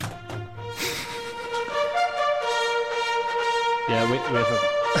Yeah, we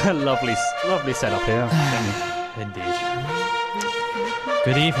have a lovely setup here. Indeed.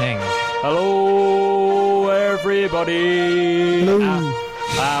 Good evening. Hello, everybody. Hello.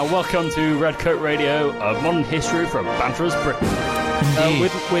 Welcome to Red Coat Radio, a modern history from Banterous Britain.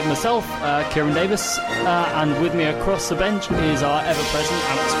 With myself, Kieran Davis, and with me across the bench is our ever-present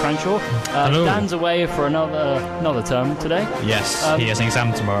Alex Cranshaw. Hello. Dan's away for another term today. Yes, he has an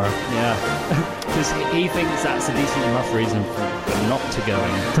exam tomorrow. Yeah, because he thinks that's a decent enough reason for not to go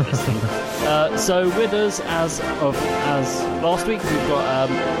into this thing. So with us, as last week, we've got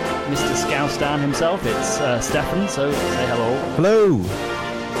Mr. Scouse Dan himself. It's Stefan, so say hello. Hello.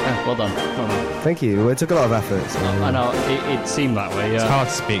 Well done. Thank you. It took a lot of effort. So. I know, it seemed that way, It's yeah. hard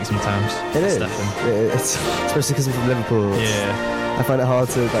to speak sometimes. It is. Stefan. It's especially because I'm from Liverpool. Yeah. I find it hard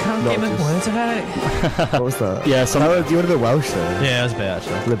to Can't not get my just... words out. What was that? Yeah, you want a bit Welsh there? Yeah, that's a bit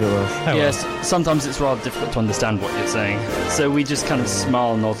actually. A little bit Welsh. Oh, well. Yes, sometimes it's rather difficult to understand what you're saying. So we just kind of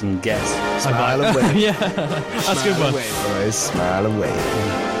smile, nod and guess. Smile and wave. Yeah, that's a good one. Wave, boys. Smile and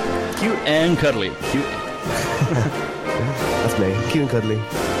wave. Cute and cuddly. Cute. That's me. Cute and cuddly.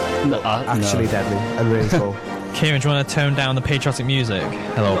 Actually deadly. And really tall. Kieran, do you want to tone down the patriotic music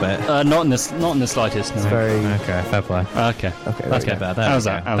a little bit? Not in the slightest. It's No. very... Okay, fair play. Okay. Okay, That's there good. we go. Better. How's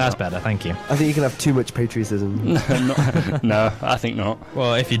There we that? go. How's That's that? better. Thank you. I think you can have too much patriotism. No, I think not.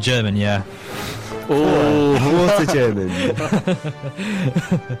 Well, if you're German, yeah. Oh, What a German.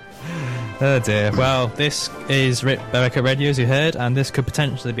 Oh dear. Well, this is Rebecca Radio, as you heard, and this could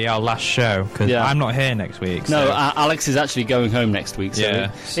potentially be our last show because Yeah. I'm not here next week. no, So. Alex is actually going home next week. So,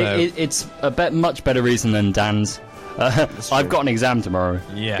 Yeah, so- it's a much better reason than Dan's. I've got an exam tomorrow.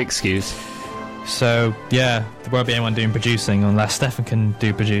 Yeah. Excuse. So, yeah, there won't be anyone doing producing unless Stefan can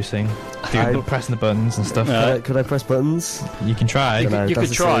do producing, pressing the buttons and stuff. Could I press buttons? You can try. You could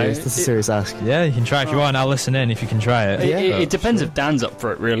That's a try. That's a serious ask. Yeah, you can try if you want. I'll listen in if you can try it. It depends if Dan's up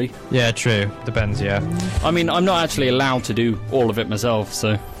for it, really. Yeah, true. Depends, yeah. I mean, I'm not actually allowed to do all of it myself,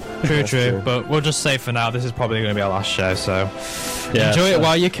 so... True. true. But we'll just say for now, this is probably going to be our last show, so Yeah, enjoy it so-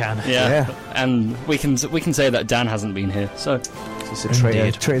 while you can. Yeah. And we can say that Dan hasn't been here, so... It's a traitor.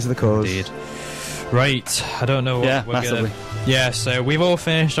 Indeed. Traitor to the cause. Indeed. Right, I don't know what Yeah, we're massively. gonna... Yeah, so we've all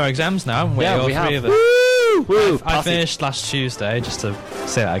finished our exams now, haven't we? Yeah, all we three have. of us. Woo! I finished last Tuesday, just to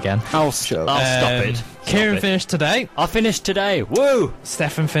say that again. I'll Sure. stop it. Kieran Stop it. finished today. I finished today. Woo!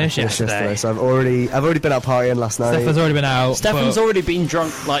 Stefan finished Finished yesterday. So I've already been out partying last night. Stefan's already been out. Stefan's but- already been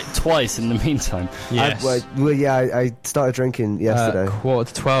drunk like twice in the meantime. Yes. I started drinking yesterday.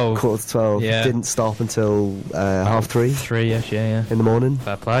 11:45. 12:45. Yeah. Didn't stop until 3:30 3-ish, yeah. in the morning.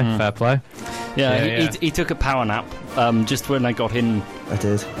 Fair play, fair play. Yeah, he took a power nap just when I got in. I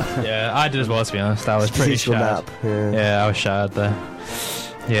did. Yeah, I did as well, to be honest. I was pretty Peaceful shattered. nap. Yeah. Yeah, I was shattered there.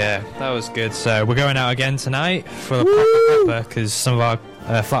 Yeah, that was good. So we're going out again tonight for the proper because some of our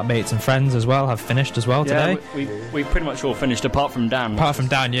flatmates and friends as well have finished as well today. we pretty much all finished apart from Dan. Apart from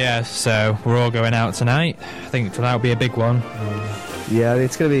Dan, yeah. So we're all going out tonight. I think tonight will be a big one. Yeah,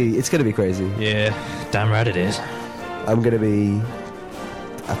 it's gonna be crazy. Yeah, damn right it is. I'm gonna be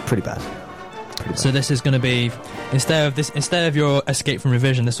pretty bad. So this is going to be instead of your escape from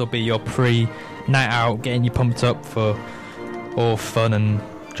revision, this will be your pre-night out, getting you pumped up for all fun and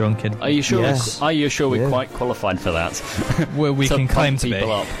drunken. Are you sure? Yes. Are you sure we're Yeah. quite qualified for that? We To can claim pump to be.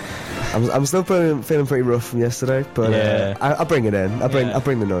 people up. I'm still feeling pretty rough from yesterday, but Yeah. I'll bring it in. Yeah. I'll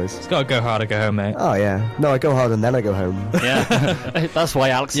bring the noise. It's got to go hard or go home, mate. Oh yeah. No, I go hard and then I go home. Yeah, that's why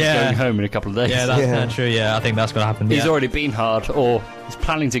Alex Yeah. is going home in a couple of days. Yeah, that's Yeah. kind of true. Yeah, I think that's going to happen. He's yeah. already been hard, or he's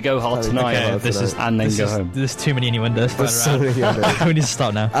planning to go hard Planning to tonight, go hard this is tonight. and then this go is- home. There's too many innuendos There's so flying many around. others. We need to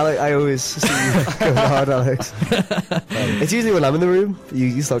stop now. I always see you going hard, Alex. It's usually when I'm in the room,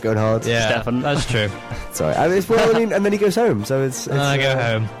 you start going hard. Yeah, Stefan. that's true. Sorry. and then he goes home, so it's And then I go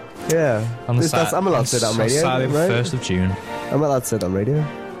home. Yeah. On the I'm allowed to say that on radio, Saturday, right? 1st of June, I'm allowed to say that on radio.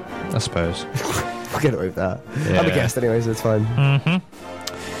 I suppose. We'll get away with that. Yeah. I'm a guest anyway, so it's fine.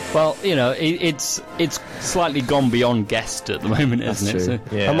 Mm-hmm. Well, you know, it's slightly gone beyond guest at the moment, That's isn't true. it?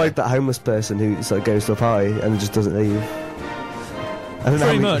 So, Yeah. I'm like that homeless person who sort of goes to a party and just doesn't leave. I don't know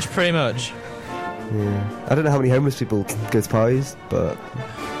Pretty how much. Yeah. I don't know how many homeless people go to parties, but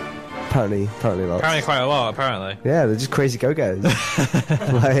apparently lots. Apparently quite a lot, apparently. Yeah, they're just crazy go-getters.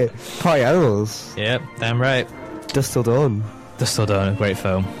 Like, party animals. Yep, damn right. Dusk Till Dawn. Just still done. Great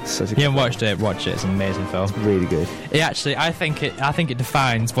film. Such a If you haven't watched it, watch it. It's an amazing film. really good. It actually, I think it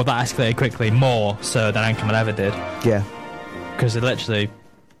defines what that escalated quickly more so than Anchorman ever did. Yeah, Because it literally,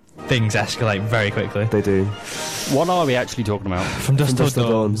 things escalate very quickly. they do. what are we actually talking about? From Dusk Till Dusk Till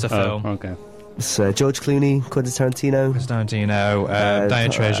Dawn, Dawn. it's a Oh, film. okay. It's George Clooney, Quentin Tarantino, Tarantino, Danny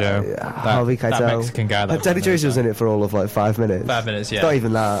Trejo, Harvey Keitel. that Mexican guy. Danny Trejo was in it for all of like 5 minutes. 5 minutes, yeah. Not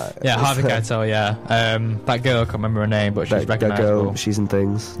even that. Yeah, Harvey Keitel, yeah. That girl, I can't remember her name, but she's that recognisable. girl, she's in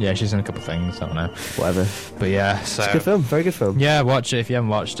things. Yeah, she's in a couple of things, I don't know. Whatever. But yeah, so... It's a good film, very good film. Yeah, watch it if you haven't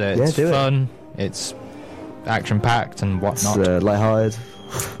watched it. It's do it. fun, it's action-packed and whatnot. It's light-hearted.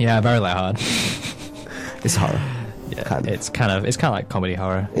 Yeah, very light-hearted. It's horror. Yeah, Kind of. it's kind of like comedy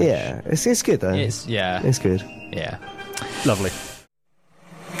horror. Yeah, it's good though. It's good. Yeah. Lovely.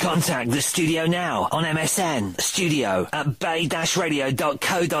 Contact the studio now on MSN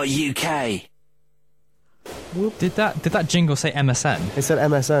studio@bay-radio.co.uk. Did that jingle say MSN? It said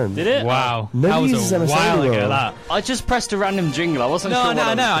MSN. Did it? Wow, Nobody that was uses a MSN while ago. anymore. That. I just pressed a random jingle. I wasn't sure. No. what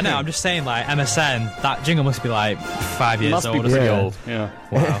I was doing. I'm just saying, like MSN. That jingle must be like 5 years Must be old. or pretty Yeah. old. Yeah.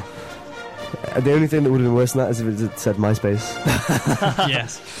 something. Wow. The only thing that would have been worse than that is if it said MySpace.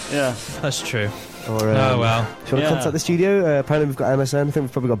 Yes, Yeah. that's true. Or, Oh well. Do you want to Yeah. contact the studio? Apparently we've got MSN. I think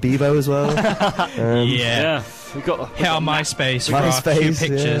we've probably got Bebo as well. Yeah. Yeah. We got Hit on MySpace for a few MySpace,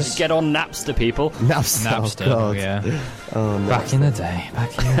 pictures. Get on Napster, people. Napster. Napster. Oh, God. Yeah. Oh, no. Back in the day.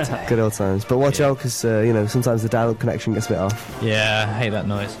 Good old times. But watch Yeah. out because, sometimes the dial-up connection gets a bit off. Yeah, I hate that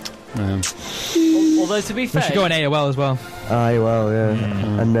noise. Although to be We fair, should go on AOL as well. Aye, well, yeah.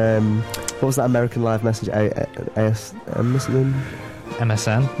 Mm. And what was that American Live Message? MSN?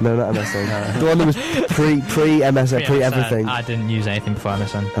 MSN. No, not MSN. The one that was pre-MSN, pre-everything. I didn't use anything before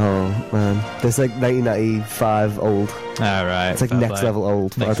MSN. Oh, man. There's like 1995 old. Oh, right. It's like fair next play. level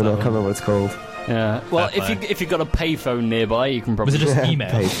old. But I Next don't know. I level. can't remember what it's called. Yeah. Well, Fair play. if you've got a payphone nearby, you can probably Was it just email?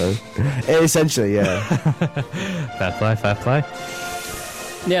 Payphone. Essentially, yeah. Fair play, fair play.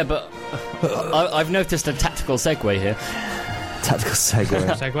 Yeah, but I've noticed a tactical segue here. Tactical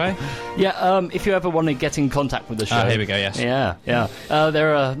segue. Segue? Yeah, if you ever want to get in contact with the show. Here we go, yes. Yeah.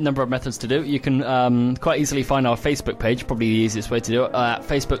 There are a number of methods to do. You can quite easily find our Facebook page, probably the easiest way to do it, at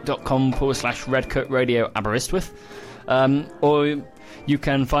facebook.com/Redcoat Radio Aberystwyth. Or you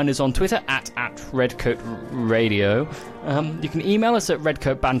can find us on Twitter at Redcoat Radio. You can email us at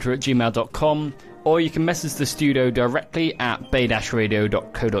redcoatbanter@gmail.com, or you can message the studio directly at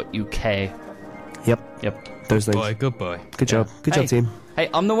bay-radio.co.uk. Yep. Those things. Boy, good boy. Good job. Good Hey. job, team. Hey,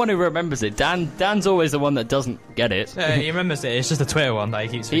 I'm the one who remembers it. Dan's always the one that doesn't get it. He remembers it. It's just the Twitter one that he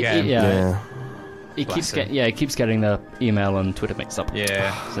keeps forgetting. Yeah. He Bless keeps him. he keeps getting the email and Twitter mixed up.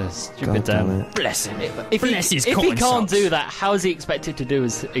 Yeah. So God stupid damn Dan. it. Bless him. If Bless his he cotton can't socks. do that, how is he expected to do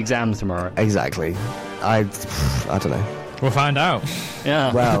his exams tomorrow? Exactly. I don't know. We'll find out.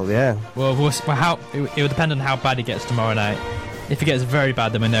 Yeah. Well, yeah. Well, it will depend on how bad he gets tomorrow night. If he gets very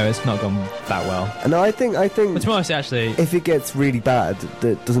bad, then we know it's not gone that well. No, I think But tomorrow, actually, if it gets really bad,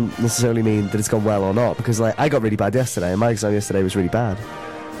 that doesn't necessarily mean that it's gone well or not. Because like I got really bad yesterday, and my exam yesterday was really bad.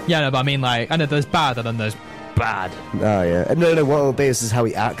 yeah, no, but I mean, like, I know there's bad and then there's bad. Oh yeah. And no. What it'll be is how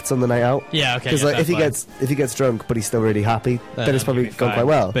he acts on the night out. Yeah, okay. Because yeah, like if he gets drunk, but he's still really happy, then it's probably you'll be gone fine. quite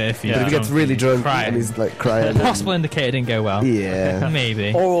well. But if, Yeah. But if he gets really drunk crying, and he's like crying, the possible indicator didn't go well. yeah.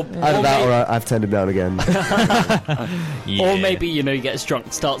 Maybe. Or Either that, or I've turned him down again. or maybe he gets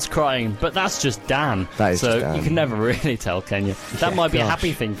drunk, starts crying, but that's just Dan. That is so just Dan. you can never really tell, can you? That might be a gosh.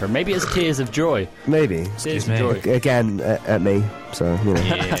 happy thing for him. Maybe it's tears of joy. Maybe. Tears me. of joy. Again, at me. So you know.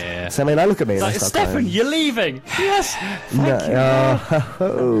 Yeah. So I mean, I look at me. And I Like, start Stefan, crying. you're leaving. Yes. No,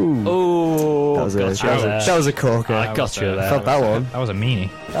 oh. Oh, That was got you there. that was a corker. I got you there. Felt that one. That was a meanie.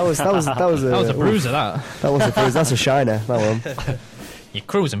 That was a That was a oof. bruiser, that. That was a bruiser. That's a shiner. That one. You're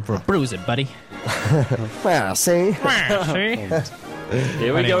cruising for a bruiser, buddy. Well, see, See?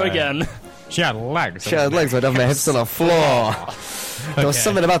 Here we go Anyway. again. She had legs. she had legs, but have my hips on the floor. There was Okay.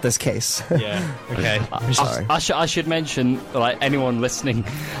 something about this case. Yeah. Okay. Sorry. I should mention, like anyone listening,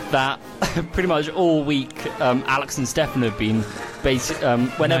 that pretty much all week, Alex and Stefan have been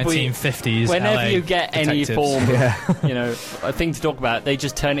whenever 1950s. whenever LA you get any detectives. form, Yeah. a thing to talk about, they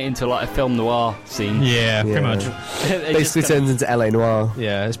just turn it into like a film noir scene. Yeah, pretty Yeah. much. They Basically just kinda- turns into LA Noir.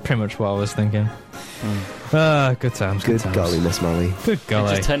 Yeah, it's pretty much what I was thinking. Good times. Good times. golly, Miss Molly. Good They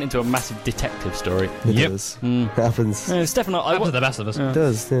golly. just turn into a massive detective story. It Yep. does. Mm. It happens. It Stefan, I Happens to the best of us. Yeah.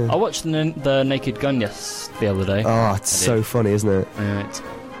 does, yeah. I watched the Naked Gun the other day. Oh, it's I so did. funny, isn't it? It's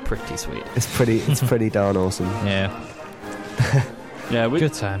pretty sweet. It's pretty darn awesome. Yeah. Yeah, we,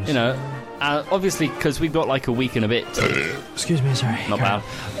 Good times. obviously because we've got like a week and a bit. Excuse me, sorry. Not bad.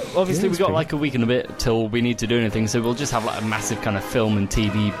 Obviously, Yeah, we've it's got pretty- like a week and a bit till we need to do anything, so we'll just have like a massive kind of film and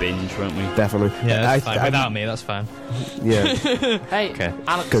TV binge, won't we? Definitely. Yeah, that's fine. I- Without me, that's fine. Yeah. Hey, Okay.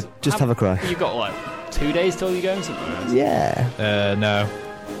 Alex. Good. Just have a cry. You got like 2 days till you go, something like that. Yeah.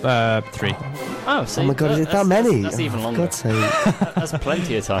 No. 3. Oh, see, Oh my god, is it that that's- many? That's even Oh, longer. for God's sake. That's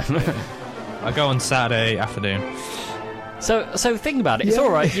plenty of time. I go on Saturday afternoon. So think about it. It's Yeah. all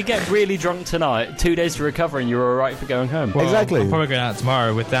right. You get really drunk tonight, 2 days to recover, and you're all right for going home. Well, Exactly. I'm probably going out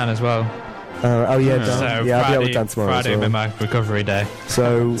tomorrow with Dan as well. Oh yeah, Dan. So yeah, I'll be Friday, out with Dan tomorrow. Friday as will be well. my recovery day.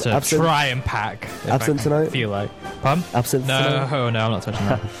 So So absent, try and pack. if Absent I can tonight? Feel like. Pardon? absent No, tonight? oh, no, I'm not touching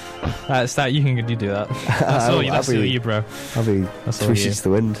that. That's that. You can do that. That's all you. I'll That's all be- you, bro. I'll be That's all three you. sheets to the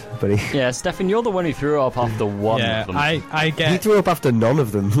wind, buddy. Yeah, Stefan, you're the one who threw up after one Yeah, of them. I He get. threw up after none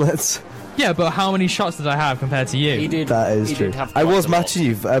of them. Yeah, but how many shots did I have compared to you? He did. That is he true. Did have I quite was a lot. matching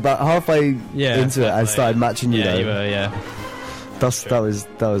you about halfway Yeah, into it. I definitely, started matching you. Yeah, though. you were. Yeah. That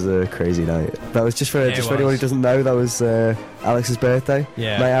was a crazy night. That was just for Yeah, it anyone who was. doesn't know. That was Alex's birthday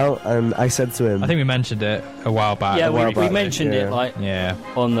Yeah. night out, and I said to him, I think we mentioned it a while back. Yeah, a while we back, mentioned yeah. it like Yeah.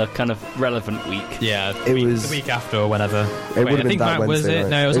 on the kind of relevant week. Yeah. It the was- week after or whenever. It Wait, would have I been think that was Wednesday it? night.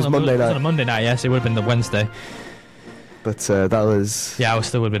 No, it was, on, Monday it was night. on a Monday night. Yes, it would have been the Wednesday. But that was Yeah, I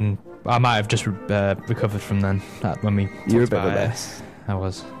still would have been. I might have just recovered from then. When we you're a talked bit of a about it. mess. I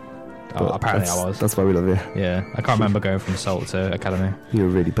was. But Oh, apparently I was. That's why we love you. Yeah, I can't remember going from Salt to Academy. You were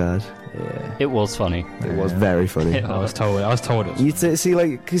really bad. Yeah, It was funny. It was very funny. Yeah. I was told. It was. You see,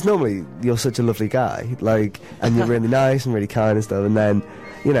 like, because normally you're such a lovely guy, like, and you're really nice and really kind and stuff, and then,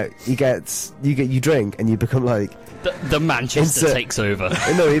 you know, you drink and you become like, The Manchester Insert- takes over.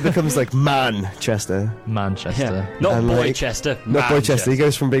 no, he becomes like Manchester, Manchester. Yeah. Not And, like, Boychester. not Boychester. He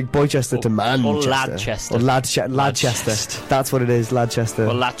goes from big Boychester to Or Manchester, Ladchester. or Ladchester. That's what it is, Ladchester.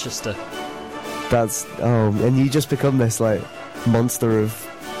 Or Leicester. That's and you just become this like monster of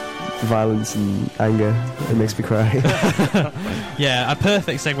violence and anger. It makes me cry. Yeah, a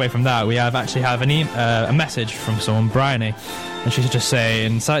perfect segue from that. We actually have a message from someone, Bryony, and she's just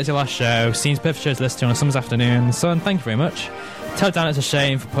saying, "Saw your last show. Seems perfect show to listen to on a summer's afternoon. Son, thank you very much. Tell Dan it's a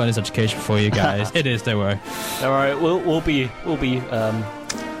shame for putting his education before you guys. It is, don't worry. All right, we'll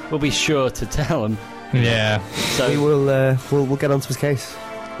be sure to tell him. Yeah, So we'll get onto his case.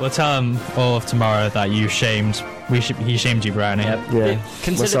 we'll tell him all of tomorrow that you shamed. He shamed you, Bryony. yeah, Yeah.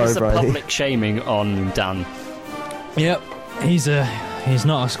 consider Well, sorry, this a Bridie. public shaming on Dan. Yep. He's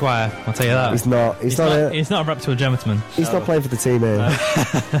not a squire. I'll tell you that. He's not He's not a reputable gentleman. he's not playing for the team here.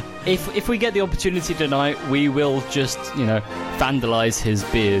 If we get the opportunity tonight, we will just vandalise his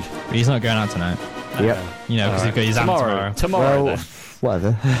beard. But he's not going out tonight. Yep. You know, because he's got his hand tomorrow. Tomorrow. Well,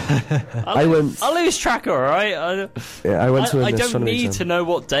 then. whatever. I'll, I went. I'll lose track. All right. I went to an don't astronomy need exam. to know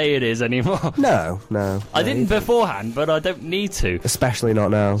what day it is anymore. No. I didn't beforehand, but I don't need to. Especially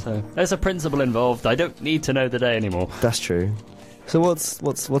not now. So there's a principle involved. I don't need to know the day anymore. That's true. So what's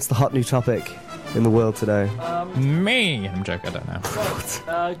the hot new topic in the world today? Me. I'm joking. I don't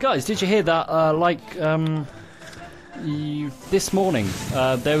know. Guys, did you hear that? This morning,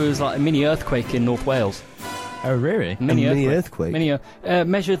 there was like a mini earthquake in North Wales. Oh, really? A mini earthquake?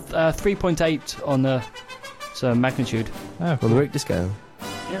 Measured 3.8 on the magnitude. Oh, On the Richter scale.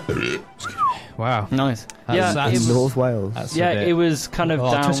 wow. Nice. That's- yeah, that's- it was, North Wales. That's a yeah, bit- it was kind of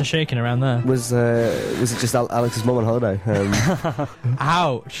Oh, down. twist of shaking around there. Was it just Alex's mum on holiday?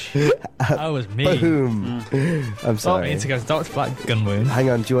 Ouch. That was me. Boom. I'm Oh, I sorry. need to go to Dr. Black gun wound. Hang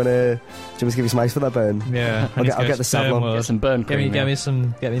on. Do you want to give me some ice for that burn? Yeah. I'll get the Savlon. Get some burn Get cream.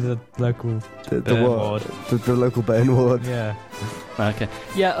 me the local The burn ward. ward. The local burn ward. Yeah. Okay.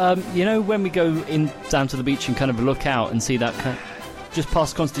 Yeah. You know when we go in down to the beach and kind of look out and see that just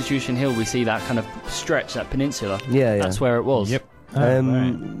past Constitution Hill, we see that kind of stretch, that peninsula. Yeah. That's where it was. Yep.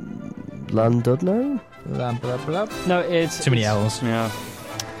 Llandudno? Blah, blah, blah. No, it's Too many L's. Yeah.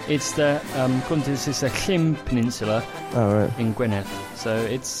 It's the this is the Llyn Peninsula Oh, right. in Gwynedd. So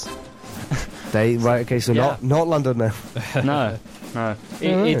it's Right, okay, so Yeah. not Llandudno. no.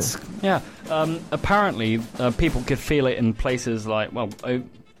 It's apparently people could feel it in places like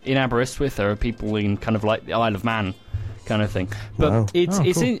in Aberystwyth there are people in kind of like the Isle of Man kind of thing. But Wow.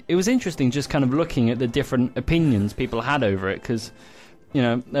 it was interesting just kind of looking at the different opinions people had over it because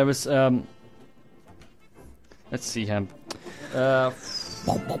there was let's see here.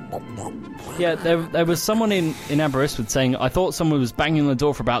 Yeah, there was someone in Aberystwyth saying, I thought someone was banging on the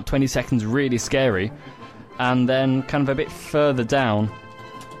door for about 20 seconds, really scary. And then kind of a bit further down,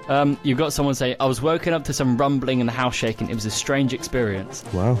 you've got someone say, I was woken up to some rumbling and the house shaking. It was a strange experience.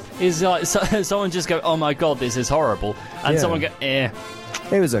 Wow. It's like someone just go, oh my god, this is horrible. And Yeah. someone go,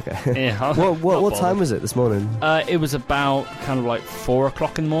 It was okay. I'm What not time was it this morning? bothered. It was about kind of like 4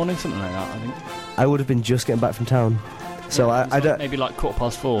 o'clock in the morning, something like that, I think. I would have been just getting back from town. So I don't. Maybe like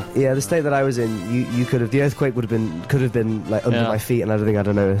 4:15. Yeah, the state that I was in, you could have. The earthquake could have been like under my feet, and I don't think I'd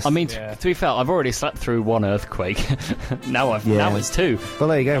have noticed. I mean, to be fair, I've already slept through one earthquake. now it's 2. Well,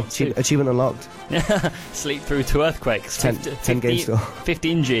 there you go. Two. Achievement unlocked. Sleep through 2 earthquakes. 10 game store.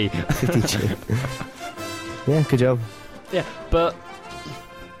 15G. 15G. Yeah, good job. Yeah, but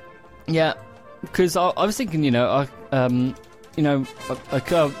yeah, because I was thinking, a couple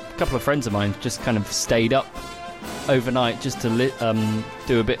of friends of mine just kind of stayed up overnight just to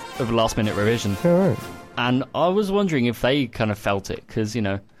do a bit of a last-minute revision. All right. And I was wondering if they kind of felt it, because,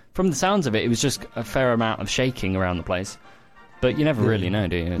 from the sounds of it, it was just a fair amount of shaking around the place. But you never really know,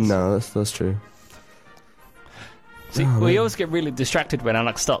 do you? No, that's true. See, we always get really distracted when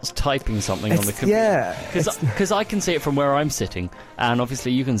Alex starts typing something on the computer. Yeah. Because I can see it from where I'm sitting, and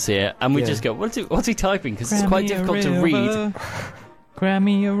obviously you can see it, and we just go, what's he typing? Because it's quite difficult to read. Grab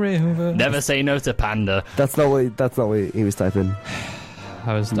me a river. Never say no to Panda. That's not what he was typing.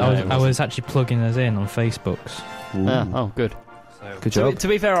 I was actually plugging us in on Facebooks. Oh, good. Good job. To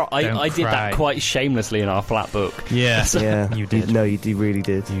be fair, I did cry. that quite shamelessly in our flat book. Yeah, Yeah, you did. No, you really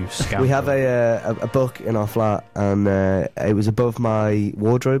did. You scoundrel. We have a book in our flat, and it was above my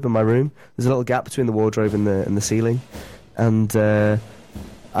wardrobe in my room. There's a little gap between the wardrobe and the ceiling, and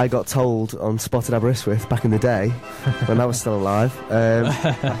I got told on Spotted Aberystwyth back in the day, when I was still alive,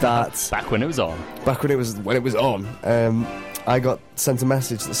 that Back when it was on. back when it was on, I got sent a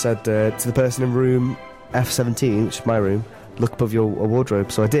message that said to the person in room F17, which is my room, look above your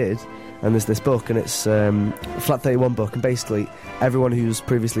wardrobe. So I did, and there's this book, and it's Flat 31 book, and basically everyone who's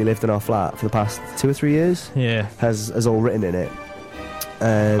previously lived in our flat for the past 2 or 3 years has all written in it.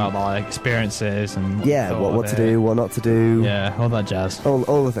 About my experiences and what to do, what not to do. Yeah, all that jazz.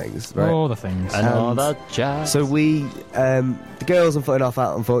 All the things, right? All the things. And all that jazz. So we, the girls in our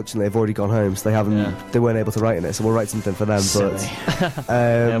flat, unfortunately, have already gone home, so they weren't able to write in it. So we'll write something for them. Silly.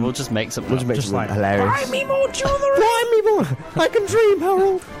 But we'll just make something. something like, hilarious. Write me more children. Write me more. I can dream,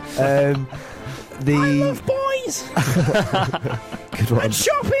 Harold. I love boys. Good one. And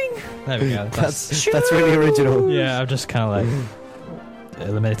shopping. There we go. That's really original. Yeah, I've just kind of like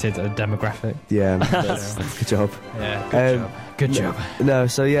eliminated a demographic. Yeah, good job. Yeah, good job. No,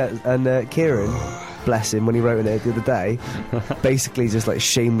 so yeah, and Kieran, bless him, when he wrote in it the other day, basically just like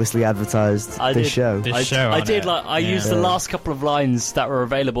shamelessly advertised this show. I used the last couple of lines that were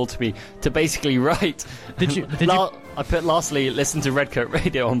available to me to basically write. Did you? I put lastly, listen to Redcoat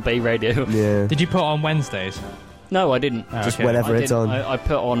Radio on Bay Radio. Yeah. Did you put on Wednesdays? No, I didn't. Just whenever it's on. I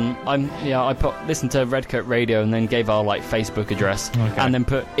put listen to Redcoat Radio and then gave our Facebook address and then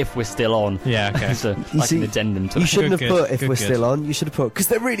put if we're still on. Yeah, okay. So, an addendum to You it. shouldn't have put if we're still on. You should have put because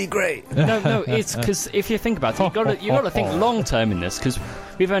they're really great. No, it's because if you think about it, you got to think long term in this, because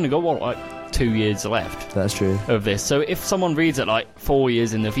we've only got 2 years left. That's true. Of this, so if someone reads it 4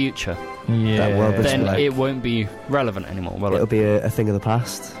 years in the future, then it won't be relevant anymore. Will it'll it? be a thing of the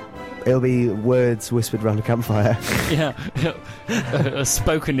past. It'll be words whispered around a campfire.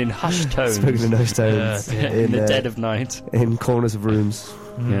 Spoken in hushed tones. Spoken in hushed tones. In the dead of night. In corners of rooms.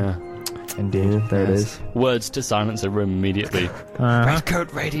 Yeah. Indeed, there it is. Words to silence a room immediately.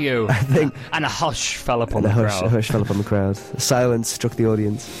 Redcoat Radio. I think, and a hush fell upon the crowd. A hush fell upon the crowd. Silence struck the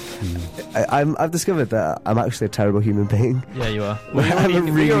audience. I've discovered that I'm actually a terrible human being. Yeah, you are. I'm a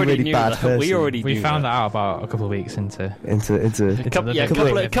really bad person. We found that out about a couple of weeks into a couple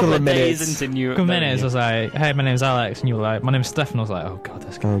of days into Couple minutes. I was like, "Hey, my name's Alex," and you were like, "My name's Stefan." I was like, "Oh God,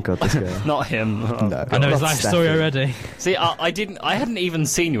 this guy." Oh God, this guy. Not him. Oh, no, I know his life story already. See, I hadn't even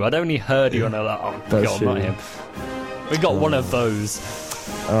seen you. I'd only heard you, and I was like, "Oh God, true. not him." We got one of those.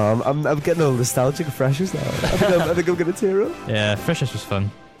 I'm getting all nostalgic of Freshers now. I think I'm going to tear up. Yeah, Freshers was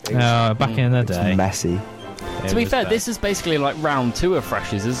fun. Back in the day. It's messy. To be fair, this is basically round 2 of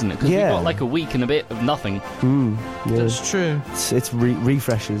Freshers, isn't it? Because we've got a week and a bit of nothing. Yeah. That's true. It's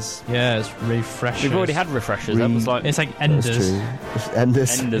refreshers. Yeah, it's refreshers. We've already had refreshers. That was it's like Enders. That's true. It's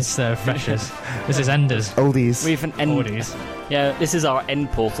Enders. It's Freshers. This is Enders. Oldies. We've an end. Oldies. Yeah, this is our end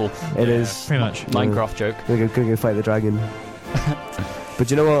portal. It is. Pretty much. Minecraft joke. We're going to go fight the dragon. But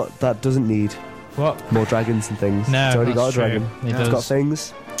you know what? That doesn't need more dragons and things. No, it's already got a true. dragon. It's got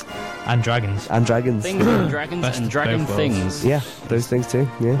things. And dragons. And dragons. Things and dragons and dragon things. Yeah, those things too.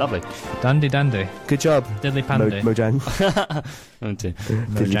 Yeah. Lovely. Dandy dandy. Good job. Diddly pandy. Mojang. Oh dear.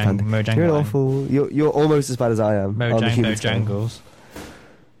 Diddly pandy. Mojang. You're an awful. You're almost as bad as I am. Mojangles.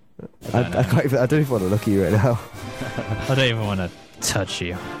 I don't even want to look at you right now. I don't even want to touch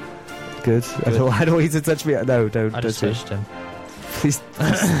you. Good. I don't want you to touch me. No, don't. I just touched him. Please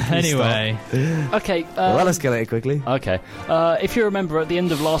Anyway, Okay. well, that escalated quickly. Okay. If you remember, at the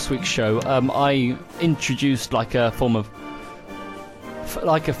end of last week's show, I introduced like a form of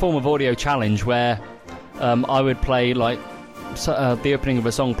audio challenge where I would play the opening of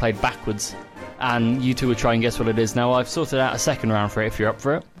a song played backwards, and you two would try and guess what it is. Now I've sorted out a second round for it. If you're up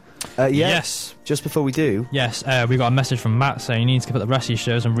for it. yes. Just before we do, Yes, we got a message from Matt saying you need to skip up the rest of your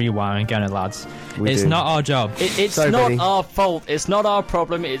shows and rewind and get it, lads. It's do. not our job. It's Sorry, not buddy. our fault. It's not our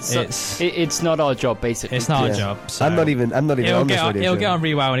problem. It's not our job, basically. It's not Yeah. our job. So I'm not even It'll on this radio it'll show. get on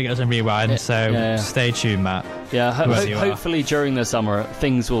rewind when it goes on rewind. So yeah. stay tuned, Matt. Yeah. Whoever you are. Hopefully during the summer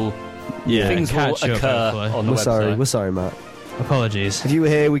things will things will catch up, occur hopefully. on the We're website. sorry. We're sorry, Matt. Apologies. If you were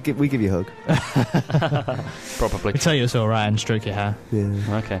here, we give you a hug. Probably. We tell you it's all right and stroke your hair.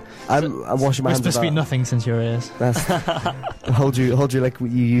 Yeah. Okay. I'm washing my hands Whisper of sweet that. nothing since your ears. That's hold you like you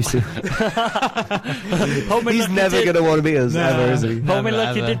used to. Hold me He's like you never did- gonna want to meet us No. ever, is he? Hold me Never,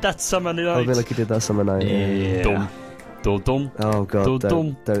 like you ever. did that summer night. Hold me like you did that summer night. Yeah. Dum, dum, dum, Oh God,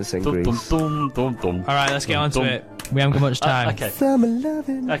 Dum, don't sing dum, Grease. dum, dum, dum. All right, let's get on to Dum. it. We haven't got much time. Okay. Summer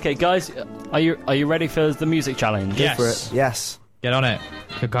loving. Okay, guys, are you ready for the music challenge? Yeah. For it. Yes. Get on it.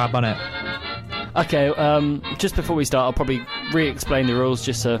 Good grab on it. Okay. Just before we start, I'll probably re-explain the rules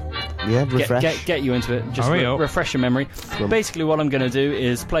just to Yeah. Refresh. get you into it. Just Hurry up. refresh your memory. on. Basically, what I'm going to do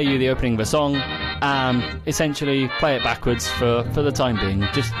is play you the opening of a song, and essentially play it backwards for the time being.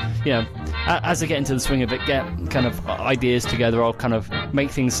 Just as I get into the swing of it, get kind of ideas together. I'll kind of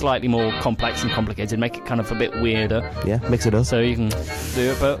make things slightly more complex and complicated, make it kind of a bit weirder, Yeah. Mix it up. so you can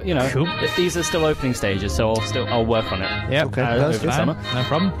do it. But Cool. these are still opening stages, so I'll work on it. Yep. Okay, that's That's good. fine. Summer. No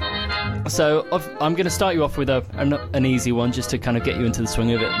problem. So I'm going to start you off with an easy one, just to kind of get you into the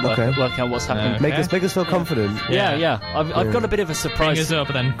swing of it, Okay. work out what's happening. Okay. Make us feel confident. Yeah. I've got a bit of a surprise. Fingers up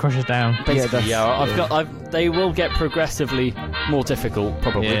and then crush it down. Basically, Yeah, that's- they will get progressively more difficult,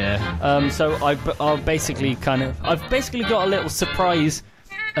 probably. Yeah. So I've basically got a little surprise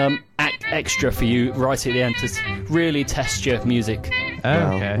extra for you right at the end to really test your music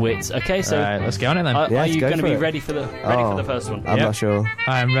Okay. wits. Okay, so Right, let's get on it then. Yeah, are you go going to for be it. ready for the first one? I'm Yep. not sure.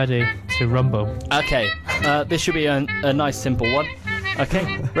 I am ready to rumble. Okay, this should be a nice simple one.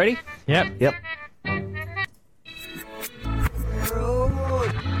 Okay, ready? Yep. Yep.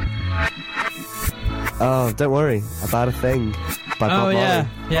 Oh, don't worry about a thing. By Bob Oh yeah.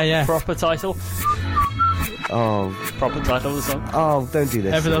 Marley. Yeah. Proper title. Oh, Proper title of the song. oh, don't do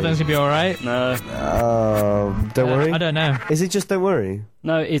this. Everything's gonna be all right. No, Don't worry. I don't know. Is it just don't worry?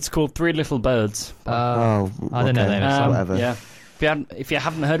 no, it's called Three Little Birds. Oh, I don't know okay. that. Whatever. Yeah. If you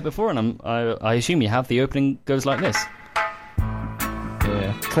haven't heard it before, and I assume you have, the opening goes like this.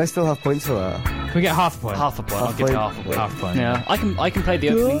 Yeah. Can I still have points for that? Can we get half a point? Half a point. I'll Half give you point. half a point. Half a point. Yeah, I can play the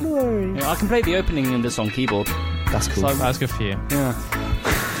Don't opening. worry. Yeah, I can play the opening in this on keyboard. That's cool. So- That's good for you. Yeah.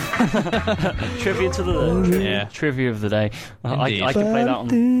 Trivia to the Yeah. trivia of the day. I Indeed. can play that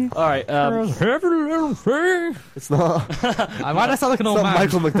one. All right. It's not. Why did I sound like an It's old not man?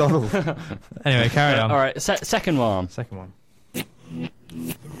 Michael McDonald. Anyway, carry on. All right. Second one. Second one.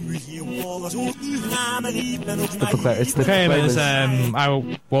 It's the Okay, famous, I will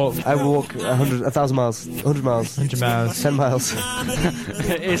walk I will walk 1,000 miles, 100 miles, 100 miles, 10 miles.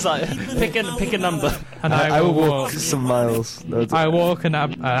 It's like pick a number. and I will walk some miles. No, I walk an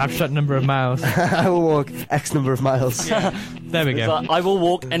abstract number of miles. I will walk X number of miles. There we It's go. like, I will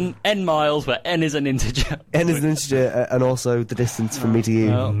walk n miles, where n is an integer. N is an integer, and also the distance from me to you.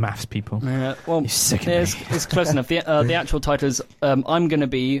 Oh. Maths people. Well, You sicken me. it's close enough. The actual title is I'm going to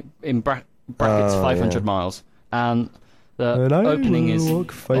be in brackets Oh, 500 yeah. miles, and the And I opening will is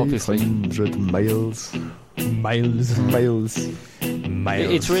walk obviously 500 miles. Miles. Miles.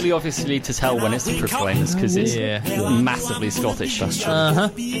 Miles. it's really obviously to tell when it's the Proclaimers because it's Yeah. massively Scottish. Uh-huh.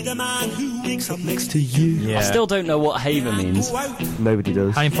 Next to you. Yeah. I still don't know what Haver means. Nobody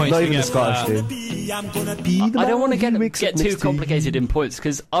does. How many points Not do even you the get for Scottish that? do. I don't want to get next too to complicated in points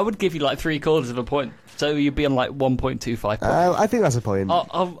because I would give you like 3/4 of a point, so you'd be on like 1.25 points. I think that's a point.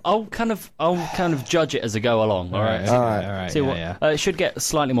 I'll kind of judge it as I go along. All right. Alright. All right. See what? Yeah. It should get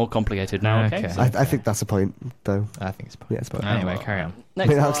slightly more complicated now. Okay. Okay. I think that's a point, though. I think it's. Yeah, it's a point. Anyway, carry on. I Next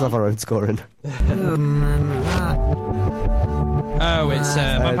mean, Alex will one. have our own scoring. Oh, it's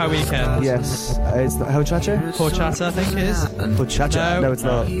Vampire Weekend. Yes. It's not Hochacha? Horchata, I think it is. Hochacha? No. No, it's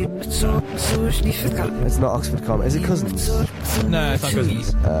not. It's not Oxford Com. Is it Cousins? No, it's not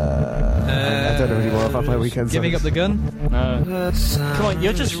Cousins. I don't know really what Vampire Weekend Giving up the gun. No. Come on,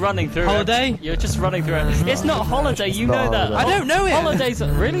 you're just running through Holiday? it. You're just running through it. It's not Holiday, you not know that. Holiday. I don't know it. Holidays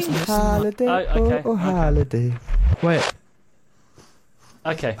are... Really? Holiday, okay, oh, holiday. Wait.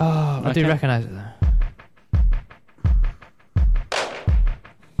 Okay. Oh, I do Okay. recognise it though.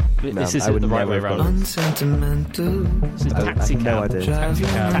 This I isn't would the right way never have around. Unsentimental. This is I taxi have no cab. idea. Taxi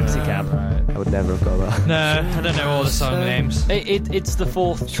cab. Taxi cab. Right. I would never have got that. No, I don't know all the song names. It's the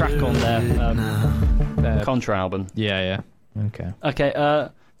fourth track on their Contra album. Yeah. Okay. Okay,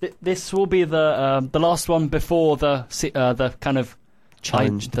 this will be the last one before the kind of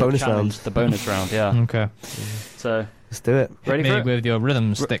Challenge, the bonus round. the bonus round. Yeah. Okay. So Let's do it. ready Hit for me it? with your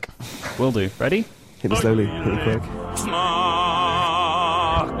rhythm stick. Will do. Ready? Hit me slowly, hit me quick.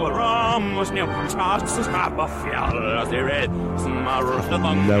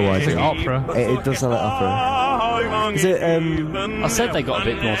 No It's like idea. opera. It does sound like opera. Is it, I said they got a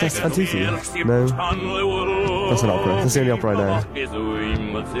bit more. Test Fantusi? No. That's an opera. That's the only opera I know.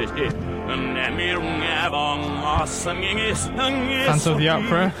 Phantom of the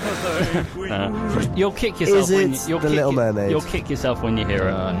Opera. You'll kick yourself. Is when it you'll The kick Little it- Mermaid? You'll kick yourself when you hear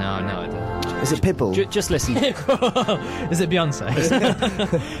it. No, I don't. Is it Pitbull? Just listen. Is it Beyonce?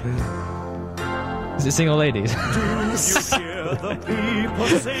 Is it Single Ladies? I don't know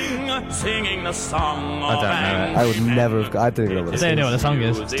it. I would never have got. I don't even know what I it don't know what is. the song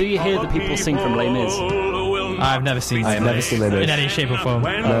is. Do you hear the people sing from Les Mis? I've never seen I've it never seen Les Mis. in any shape or form.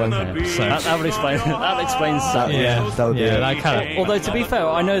 No. Okay, so That would explain. That explains that. yeah, that would be it. that kind of Although to be fair,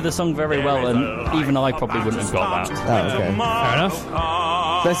 I know the song very well, and even I probably wouldn't have got that. Oh, okay. fair enough.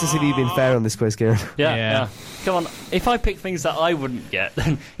 Nice to see that you've been fair on this quiz, Kieran. Yeah, Yeah. yeah. Come on, if I pick things that I wouldn't get,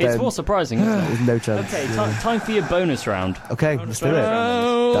 then it's Then- more surprising, isn't it? There's no chance. Okay, time for your bonus round. Okay, let's do it.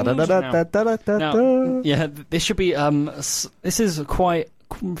 Now, Da-da-da-da-da-da-da. yeah, this should be. This is quite,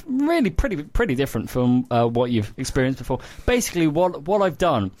 really pretty different from what you've experienced before. Basically, what I've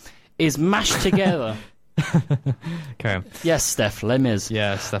done is mashed together. Okay. Yes, Steph, Les Mis.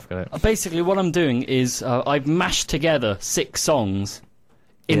 Yeah, Steph got it. Basically, what I'm doing is I've mashed together 6 songs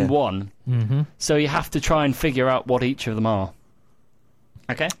in Yeah. one. Mm-hmm. So you have to try and figure out what each of them are.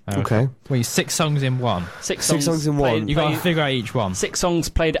 Okay? Okay. Wait, 6 songs in one. Six songs in one. You got to played- figure out each one 6 songs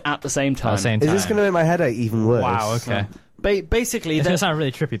played at the same at time. the same Is time. this going to make my headache even worse? Wow. Okay. Basically, It's there- gonna sound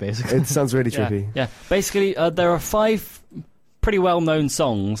really trippy, basically. It sounds really yeah, trippy. yeah. Basically, there are 5 pretty well-known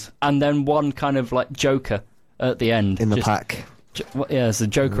songs, and then one kind of like joker at the end. In the Just- pack. Yeah, there's a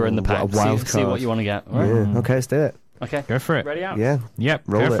joker in the Ooh, what pack. a wild see card. what you want to get. All right? Yeah. Okay, let's do it. Okay. Go for it. Ready out? Yeah. Yep.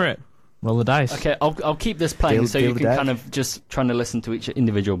 Roll go it. for it. Roll the dice. Okay, I'll keep this playing Deal- so deal you the can deck. kind of just trying to listen to each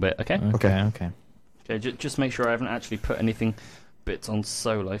individual bit. Okay. Okay. Okay. Okay. Just make sure I haven't actually put anything bits on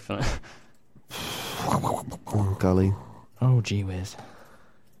solo for that. Oh, golly. Oh, gee whiz.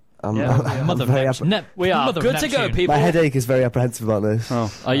 I'm, Yeah, I'm, yeah. Mother of very Neptune. We are Mother of good to go, Neptune. people. my headache is very apprehensive about this.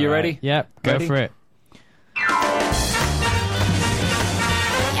 Oh, are you ready? Yep. Go Ready? for it.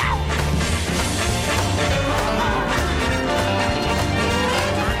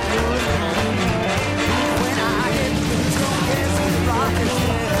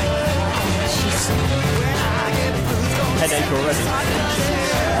 Headache already.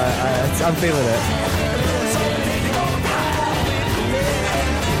 I'm feeling it.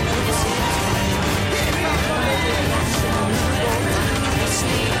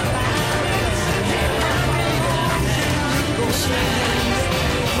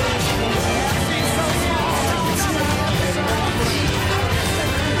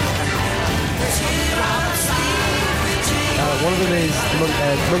 One of them is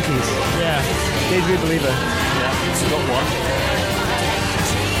Monkeys. Yeah. Daydream Believer. Yeah, got one.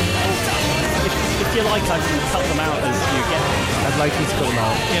 If you like, I can cut them out as you get them. I'd like you to cut them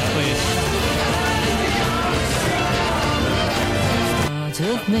out. Yes, please.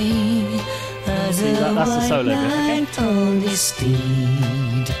 of me as See, that's the solo bit, okay? on this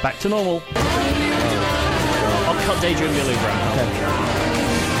steed. Back to normal. I'll cut Daydream Believer out. Okay.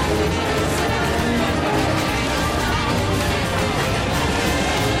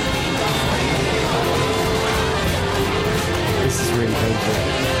 This is really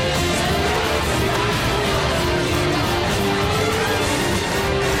painful.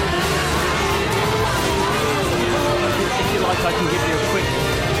 If you like, I can give you a quick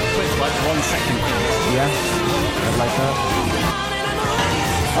like 1 second hint. Yeah, I'd like that.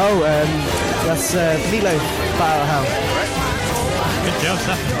 Oh, that's Meatloaf, Battle House. Good job,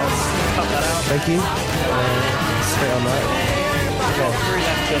 Steph. Cut that out. Thank you. Straight on that. Okay. 3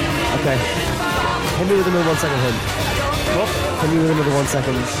 left, Jim. Okay. Hit me with another 1 second hint. What? Hit me with another 1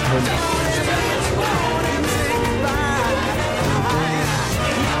 second hint.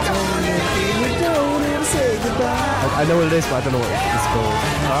 I know what it is, but I don't know what it's called.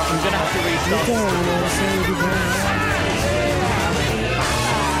 I'm going to have to restart.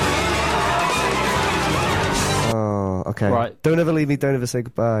 Oh, okay. Right. Don't ever leave me, don't ever say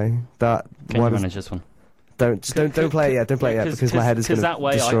goodbye. That Can you one. manage this one? Don't play it yet. Don't play it yet because my head is going to that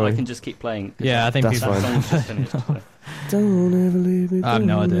way destroy. I can just keep playing. Yeah, I think That's people. That song's just finished. So. Don't ever leave me. I have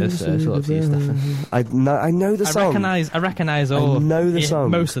no idea, so it's all up to you, Stefan. I know the song. I recognise all. I know the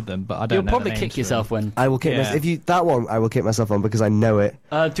song. Most of them, but I don't. You'll know probably the kick names yourself when. I will kick Yeah. if you that one. I will kick myself on because I know it.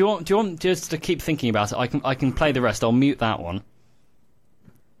 Do you want just to keep thinking about it? I can play the rest. I'll mute that one.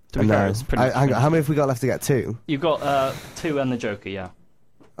 To be fair, it's pretty. Hang on, how many have we got left to get? 2. You've got 2 and the Joker, yeah.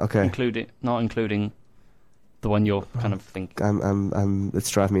 Okay. Not including the one you're kind of thinking. It's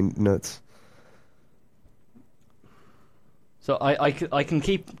driving me nuts. So I can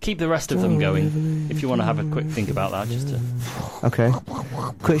keep the rest of them going if you want to have a quick think about that. Just to Okay.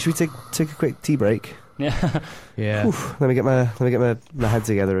 Quick, should we take a quick tea break? yeah. Yeah. Oof, let me get my head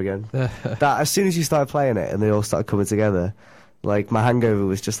together again. That as soon as you started playing it and they all started coming together, like my hangover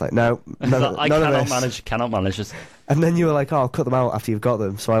was just like none I of cannot this. cannot manage this. And then you were like, "Oh, I'll cut them out after you've got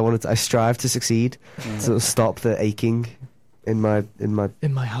them." So I strive to succeed, to stop the aching in my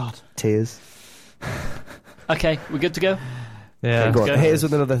heart. tears. Okay, we're good to go. Yeah. Okay, go on. go. Hit us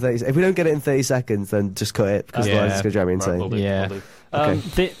with another 30. If we don't get it in 30 seconds, then just cut it because Yeah. otherwise it's going to drive me Right, insane. we'll do, Yeah. we'll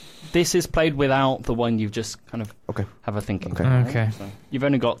do. Okay. This is played without the one you've just kind of Okay. have a thinking. Okay. Okay. So you've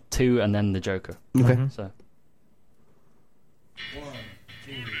only got 2 and then the Joker. Okay. Mhm. So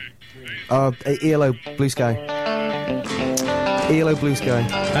ELO Blue Sky. ELO Blue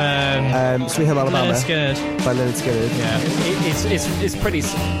Sky. Sweet Home Alabama Leonard Skinner. by Leonard Skinner. Yeah. it's pretty.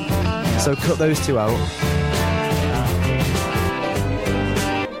 So cut those 2 out.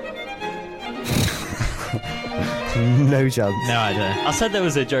 No chance. No idea. I said there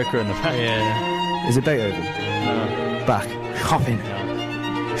was a Joker in the back. Yeah. Is it Beethoven? No. Bach. Chopin.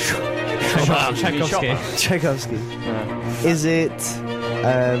 Tchaikovsky. Tchaikovsky. No. Is it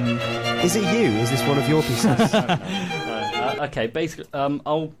you? Is this one of your pieces? Okay, basically,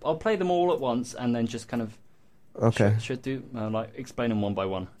 I'll play them all at once and then just kind of Okay. should do like explain them one by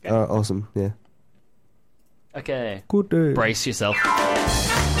one. Okay. Awesome. Yeah. Okay. Good day. Brace yourself.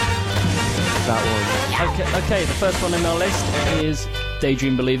 That one. Okay. The first one on our list is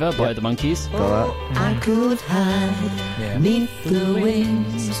 "Daydream Believer" by the Monkees. Got that. I could hide Yeah. beneath the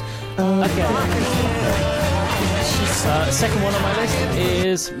wings. Okay. Second one on my list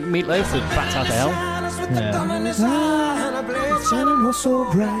is Meatloaf with "Bat Out of Hell." Yeah.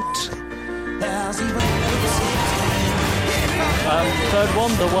 Third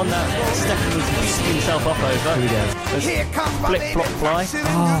one, the one that Stefan was beating himself up over. Here we go. is "Flip Flop Fly."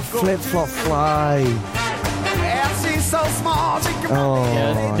 Oh, Flip Flop Fly. Oh.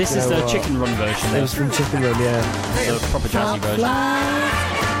 Yeah, this you is know the what? Chicken Run version. It was from Chicken Run, yeah. The proper jazzy version. Yeah,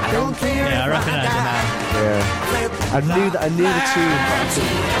 I recognise it now. Yeah. I knew the tune.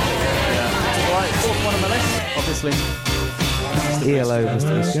 Right, fourth one on my list, obviously. ELO was the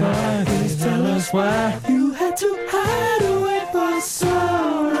Tell us why you had to hide away for so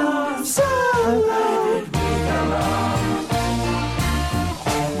long.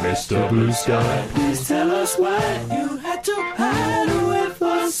 Mr. Blue Sky. Please tell us why you had to hide away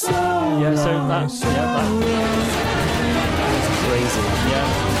for so long. Yeah, so that's crazy. yeah.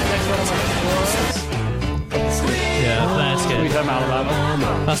 Next one on my list Yeah, that's was "Sweet good. Home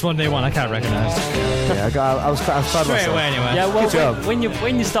Alabama." That's one day one I can't recognise. Yeah, I was proud of Straight myself. away anyway. Yeah, well, Good job. when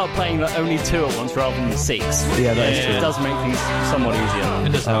you start playing like, only 2 at once rather than the 6, Yeah, that is Yeah. true. it does make things somewhat easier.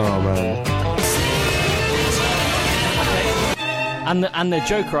 It does help. Oh man. And the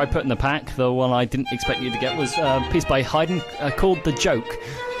Joker I put in the pack, the one I didn't expect you to get, was a piece by Haydn called "The Joke."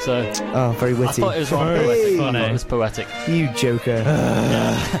 So Oh, very I witty. thought it was rather Hey. poetic. I Funny. thought it was poetic. You joker.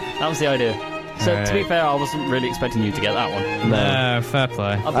 That was the idea. So to be Alright. fair, I wasn't really expecting you to get that one. No, fair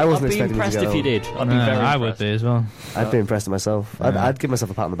play. I'd wasn't be expecting you to impressed get if that you one. did. I'd be very I would impressed. be as well. I'd be impressed with myself. I'd give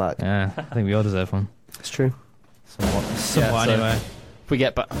myself a pat on the back. Yeah, I think we all deserve one. It's true. Somewhat so- anyway. If we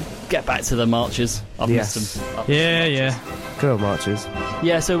get back to the marches, I've Yes. missed them. Yeah. Good old marches.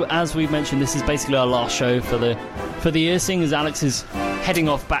 Yeah, so as we mentioned, this is basically our last show for the year, seeing as Alex is heading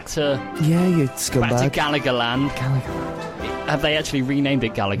off back to Yeah, you scumbag. Gallagher Land. Have they actually renamed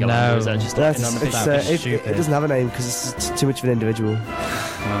it Gallagher Land, or is that just That's, an it's, unofficial? That'd be it stupid. doesn't have a name because it's too much of an individual.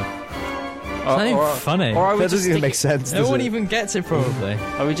 It's not even funny. Or are we That just doesn't even sticking, make sense. No does one it? even gets it, probably.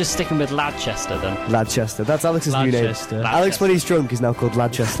 Are we just sticking with Ladchester then? Ladchester. That's Alex's new name. Ladchester. Alex, when he's drunk, is now called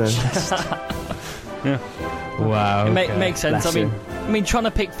Ladchester. Wow. It okay. makes sense. Bless I mean, trying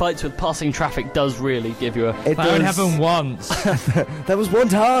to pick fights with passing traffic does really give you a. It That only does- happened once. That was one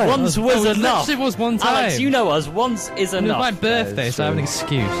time. Once was enough. It was one time. Alex, you know us. Once is It was my enough. birthday, is so I have an true.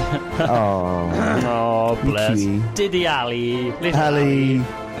 excuse. Oh, Oh, bless. cutie. Diddy Alley. Little Hallie.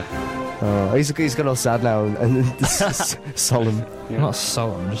 Oh, he's gone all sad now and solemn, I'm not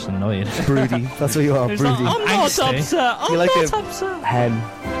solemn, I'm just annoyed. broody. That's what you are, He's broody. like, I'm not Angsty. upset. I'm You're like not a- upset. Hen,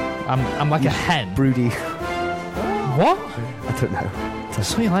 I'm like a hen. broody. What? I don't know.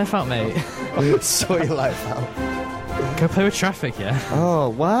 Sort your life out, mate. Sort your life out. Go play with traffic, yeah? Oh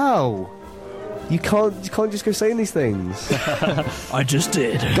wow! You can't just go saying these things. I just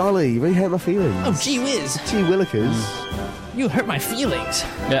did. Golly, you really hurt my feelings. Oh, gee whiz. Gee willikers. You hurt my feelings.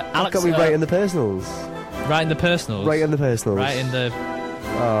 Yeah, Alex. Got me right in the personals. Right in the personals. Right in the personals. Right in the...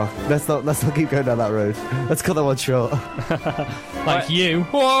 Oh, let's not keep going down that road. Let's cut that one short. Like you.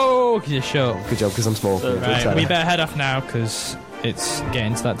 Whoa! You're short. Good job, because I'm small. Right, we better head off now, because it's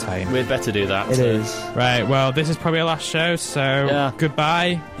getting to that time. We'd better do that. It so- is. Right, well, this is probably our last show, so Yeah.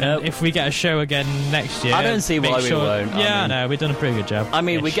 goodbye. And Yep. if we get a show again next year... I don't see make why we sure- won't. Yeah, I mean- I know, we've done a pretty good job. I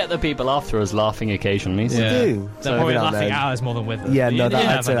mean, we Ish. get the people after us laughing occasionally. So. Yeah. do. They're probably every now and laughing then. at us more than with us. Yeah, You- no, you that-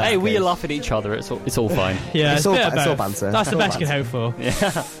 never I'd say know. that. Hey, we case. laugh at each other. It's all fine. Yeah, It's a all bit of it's all both. banter. That's It's the all best you can hope for.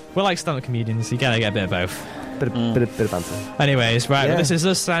 Yeah. We're like stand-up comedians, you gotta get a bit of both. Bit of banter. Anyways, right, Yeah. well, this is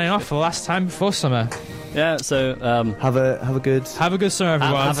us signing off for the last time before summer. Yeah. So Have a good. Have a good summer,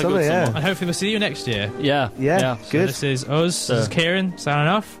 everyone. have a Summer, good yeah. summer. And hopefully we'll see you next year. Yeah. Yeah, So good. this is us, this is Kieran signing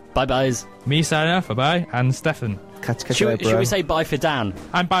off, Bye byes. me signing off, bye-bye, and Stefan. Catch you Should later, we bro. say bye for Dan?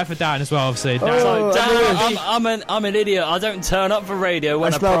 And bye for Dan as well, obviously. Dan, Oh, So, Dan, everyone. I'm an idiot. I don't turn up for radio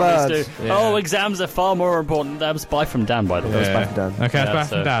when I I, smell promise bad. to. Yeah. Oh, exams are far more important. That was bye from Dan, by the way. was bye for Dan. Okay, Yeah, that's bye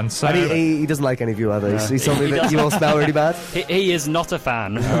so- from Dan. So, And he doesn't like any of you either. Yeah. He told me He that you all smell really bad. He is not a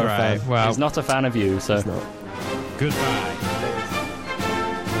fan. all right, well, He's not a fan of you. So. It's not. goodbye.